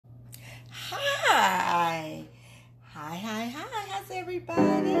Hi. Hi. How's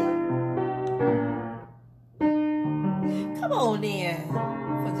everybody? Come on in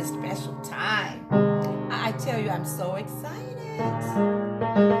for this special time. I tell you, I'm so excited.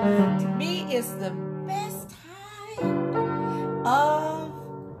 To me, it's the best time of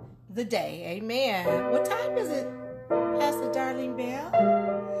the day. Amen. What time is it, Pastor Darlene Bell?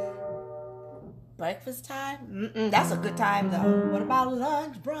 Breakfast time? That's a good time though. What about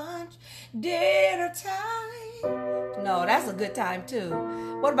lunch, brunch, dinner time? No, that's a good time too.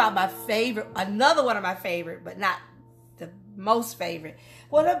 What about my favorite? Another one of my favorite, but not the most favorite.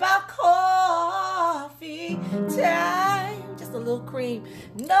 What about coffee time? Just a little cream.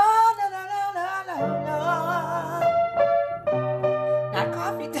 No. Not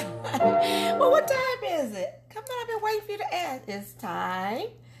coffee time. Well, what time is it? Come on, I've been waiting for you to ask. It's time.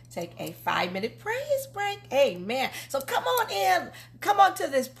 Take a 5-minute praise break. Amen. So come on in. Come on to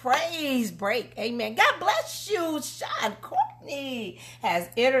this praise break. Amen. God bless you. Sean Courtney has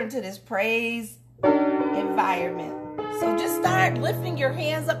entered into this praise environment. So just start lifting your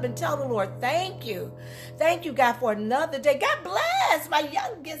hands up and tell the Lord, thank you. Thank you, God, for another day. God bless my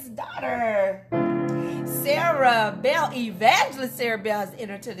youngest daughter, Sarah Bell. Evangelist Sarah Bell has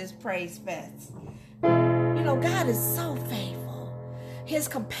entered into this praise fest. You know, God is so faithful. His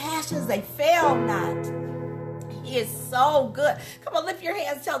compassions, they fail not. He is so good. Come on, lift your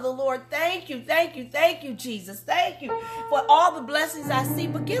hands. Tell the Lord, thank you, Jesus. Thank you for all the blessings I see.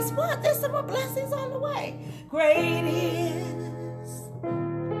 But guess what? There's some more blessings on the way. Great is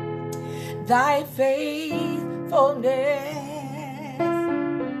thy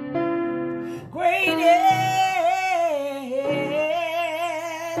faithfulness. Great is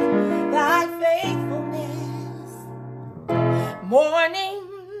thy faithfulness. Morning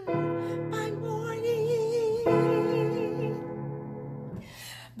by morning,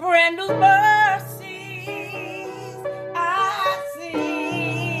 brand new mercies I see.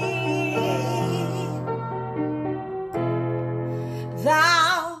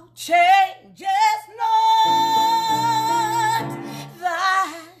 Thou changest not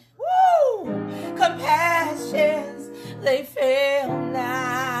thy compassions, they fail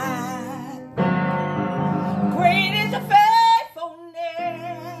not. Great is the faithfulness.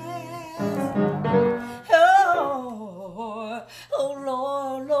 Lord,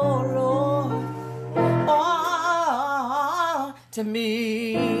 to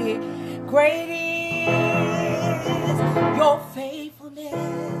me, great is your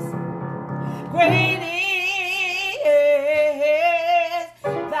faithfulness. Great is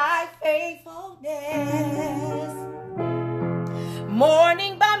thy faithfulness.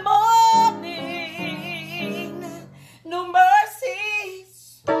 Morning by morning, new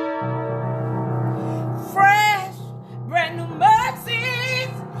mercies. Fresh, brand new mercies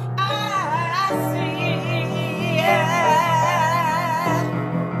I see.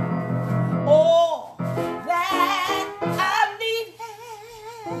 All that I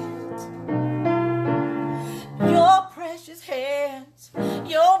needed, your precious hands,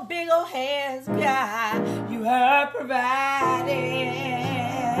 your big old hands, God, you have provided.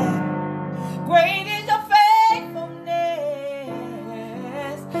 Great is your faithfulness,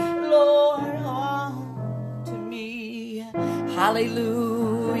 Lord, unto me.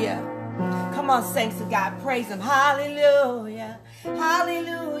 Hallelujah. Come on, saints of God, praise him. Hallelujah.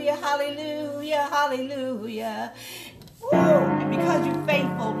 Hallelujah, hallelujah, hallelujah. Woo. And because you're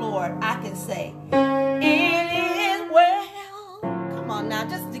faithful, Lord, I can say, it is well. Come on now,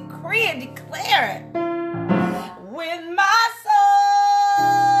 just decree and declare it. With my soul,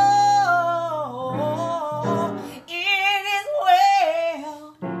 it is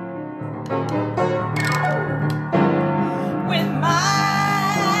well. With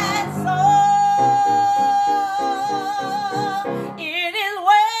my soul, it is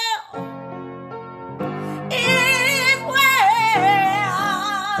well. It is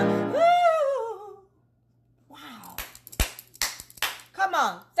well. Woo. Wow. Come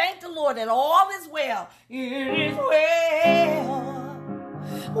on. Thank the Lord that all is well. It is well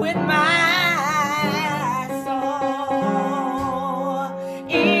with my soul.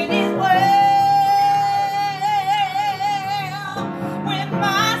 It is well with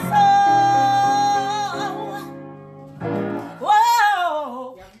my soul.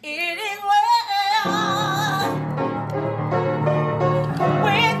 Whoa, it is well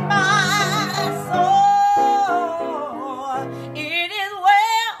with my soul. It is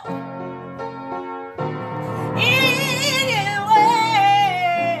well. It is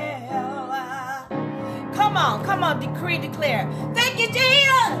well.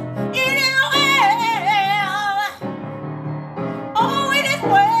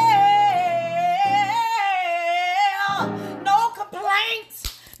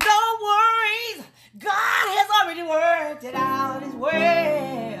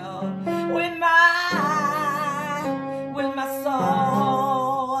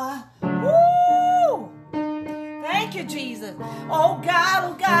 Jesus. Oh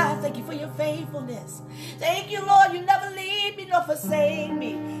God, thank you for your faithfulness. Thank you, Lord, you never leave me nor forsake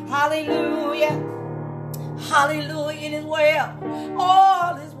me. Hallelujah. Hallelujah, it is well.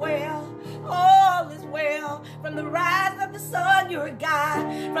 All is well. All is well. From the rise of the sun, you're a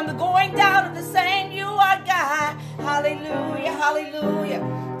God. From the going down of the same, you are God. Hallelujah, hallelujah.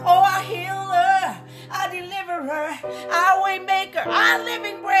 Oh, our healer, our deliverer, our way maker, our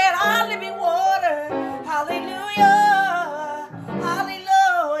living bread, our living water. Hallelujah,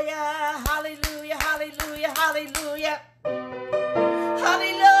 hallelujah, hallelujah, hallelujah, hallelujah,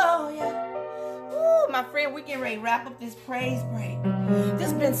 hallelujah. Ooh, my friend, we're getting ready to wrap up this praise break.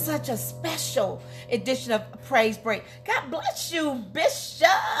 This has been such a special edition of Praise Break. God bless you,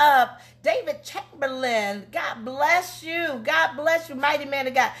 Bishop David Chamberlain. God bless you. God bless you, mighty man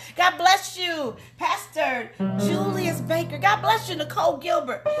of God. God bless you, Pastor Julius Baker. God bless you, Nicole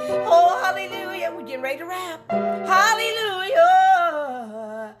Gilbert. Oh, hallelujah. We're getting ready to wrap. Hallelujah.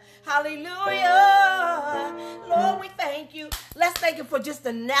 Hallelujah. Lord, we thank you. Let's thank you for just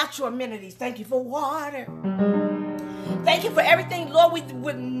the natural amenities. Thank you for water. Thank you for everything, Lord. We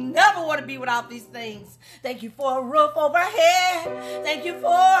would never want to be without these things. Thank you for a roof over our head. Thank you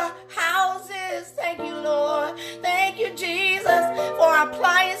for houses. Thank you, Lord. Thank you, Jesus, for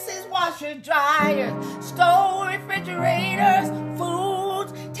appliances, washer, dryers, stove, refrigerators,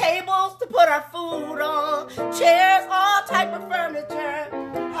 food, tables to put our food on, chairs, all type of furniture.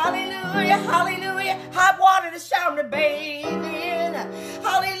 Hallelujah, hallelujah. Hot water to shower to bathe in.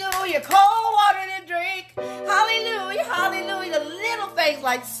 Hallelujah. Cold water to drink. Hallelujah, hallelujah. The little things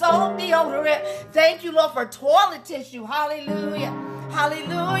like soap, deodorant. Thank you, Lord, for toilet tissue. Hallelujah,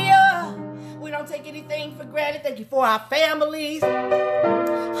 hallelujah. We don't take anything for granted. Thank you for our families,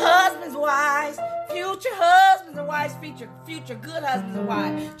 husbands, wives, future husbands and wives, future good husbands and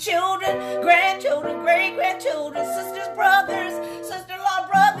wives, children, grandchildren, great-grandchildren, sisters, brothers, sister-in-law,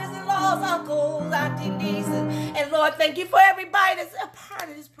 brothers-in-laws, uncles, auntie, nieces. And Lord, thank you for everybody that's a part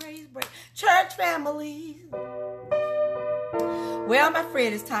of this praise break. Church families. Well, my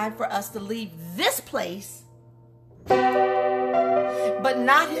friend, it's time for us to leave this place, but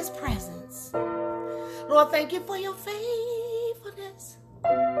not his presence. Lord, thank you for your faithfulness.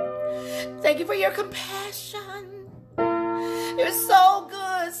 Thank you for your compassion. You're so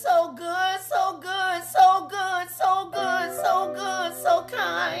good, so good, so good, so good, so good, so good, so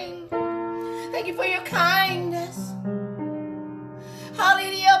kind. Thank you for your kindness.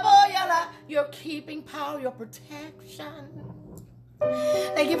 Hallelujah. Your keeping power, your protection.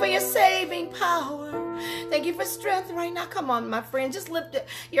 Thank you for your saving power. Thank you for strength right now. Come on, my friend. Just lift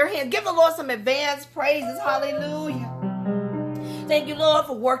your hand. Give the Lord some advanced praises. Hallelujah. Thank you, Lord,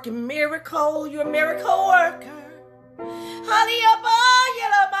 for working miracles. You're a miracle worker. Hallelujah.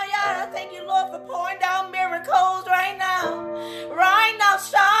 Thank you, Lord, for pouring down miracles right now. Right now,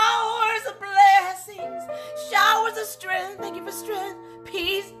 showers of blessings. Showers of strength. Thank you for strength,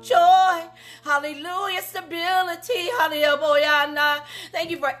 peace, joy. Hallelujah. Stability. Hallelujah. Thank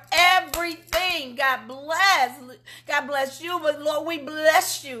you for everything. God bless. God bless you. But Lord, we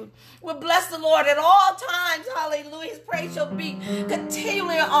bless you. We bless the Lord at all times. Hallelujah. His praise shall be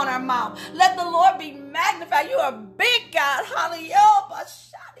continually on our mouth. Let the Lord be magnified. You are a big God. Hallelujah.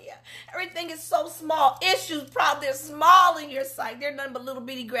 Everything is so small. Issues, probably they're small in your sight. They're nothing but little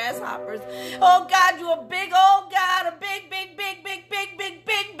bitty grasshoppers. Oh God, you're a big old God. A big, big, big, big, big, big,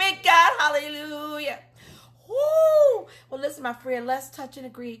 big, big God. Hallelujah. Woo. Well, listen, my friend, let's touch and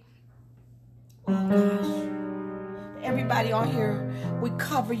agree. Oh gosh. Everybody on here, we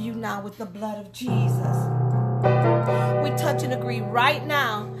cover you now with the blood of Jesus. We touch and agree right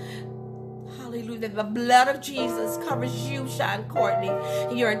now. Hallelujah. The blood of Jesus covers you, Sean Courtney,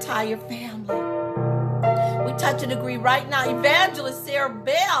 and your entire family. We touch and agree right now. Evangelist Sarah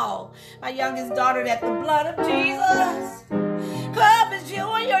Bell, my youngest daughter, that the blood of Jesus covers you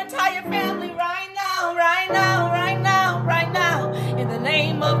and your entire family right now, right now, right now, right now. In the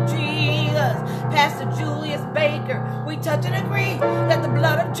name of Jesus. Pastor Julius Baker, we touch and agree that the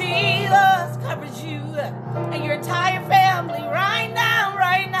blood of Jesus covers you and your entire family right now,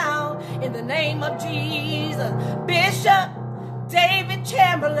 right now. In the name of Jesus. Bishop David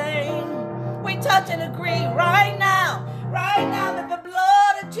Chamberlain, we touch and agree right now that the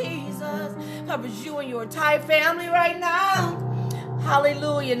blood of Jesus covers you and your entire family right now.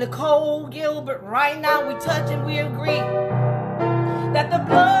 Hallelujah. Nicole Gilbert, right now we touch and we agree that the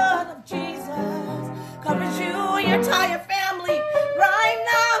blood of Jesus covers you and your entire family right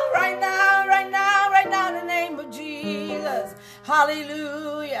now, right now, right now, right now, in the name of Jesus.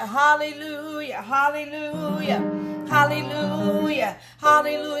 Hallelujah, hallelujah, hallelujah, Hallelujah.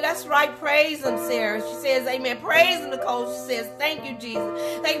 Hallelujah. That's right. Praise him, Sarah. She says, amen. Praise him, Nicole. She says, thank you,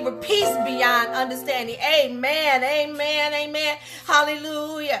 Jesus. Thank you for peace beyond understanding. Amen. Amen. Amen.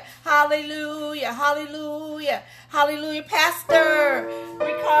 Hallelujah. Hallelujah. Hallelujah. Hallelujah. Pastor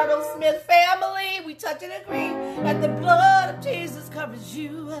Ricardo Smith family, we touch and agree that the blood of Jesus covers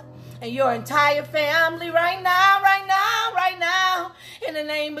you and your entire family right now, right now, right now. In the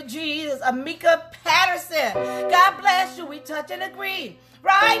name of Jesus. Amika Patterson, God bless you. We touch and agree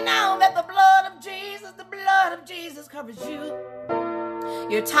right now that the blood of Jesus covers you,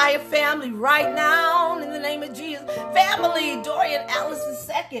 your entire family right now. In the name of Jesus. Family, Dorian Allison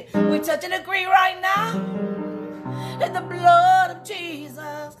II, we touch and agree right now that the blood of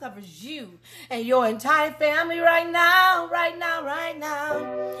Jesus covers you and your entire family right now, right now, right now,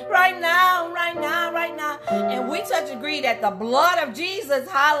 right now, right now, right now. And we touch and agree that the blood of Jesus,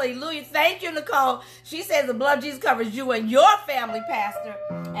 hallelujah. Thank you, Nicole. She says the blood of Jesus covers you and your family, Pastor.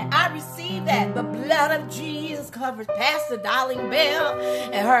 And I receive that. The blood of Jesus covers Pastor Darlene Bell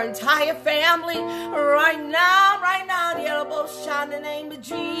and her entire family right now, right now. The elbow shine in the name of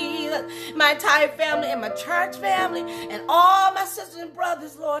Jesus. My entire family and my church family and all my sisters and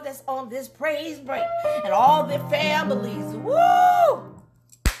brothers, Lord, that's on this praise break and all their families. Woo!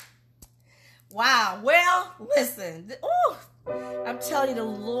 Wow. Well, listen. Ooh, I'm telling you, the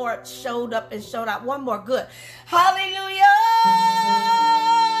Lord showed up and showed out. One more good. Hallelujah.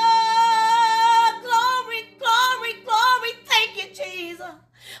 Glory, glory, glory. Thank you, Jesus,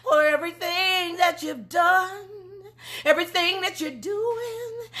 for everything that you've done, everything that you're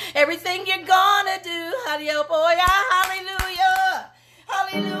doing, everything you're gonna do. Hallelujah. Hallelujah.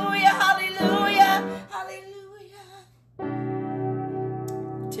 Hallelujah. Hallelujah. Hallelujah.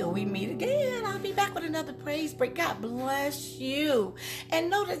 Till we meet again, I'll be back with another praise break. God bless you. And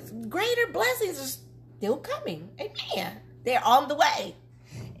know that greater blessings are still coming. Amen. They're on the way.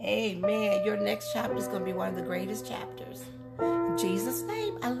 Amen. Your next chapter is going to be one of the greatest chapters. In Jesus'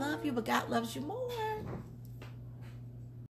 name, I love you, but God loves you more.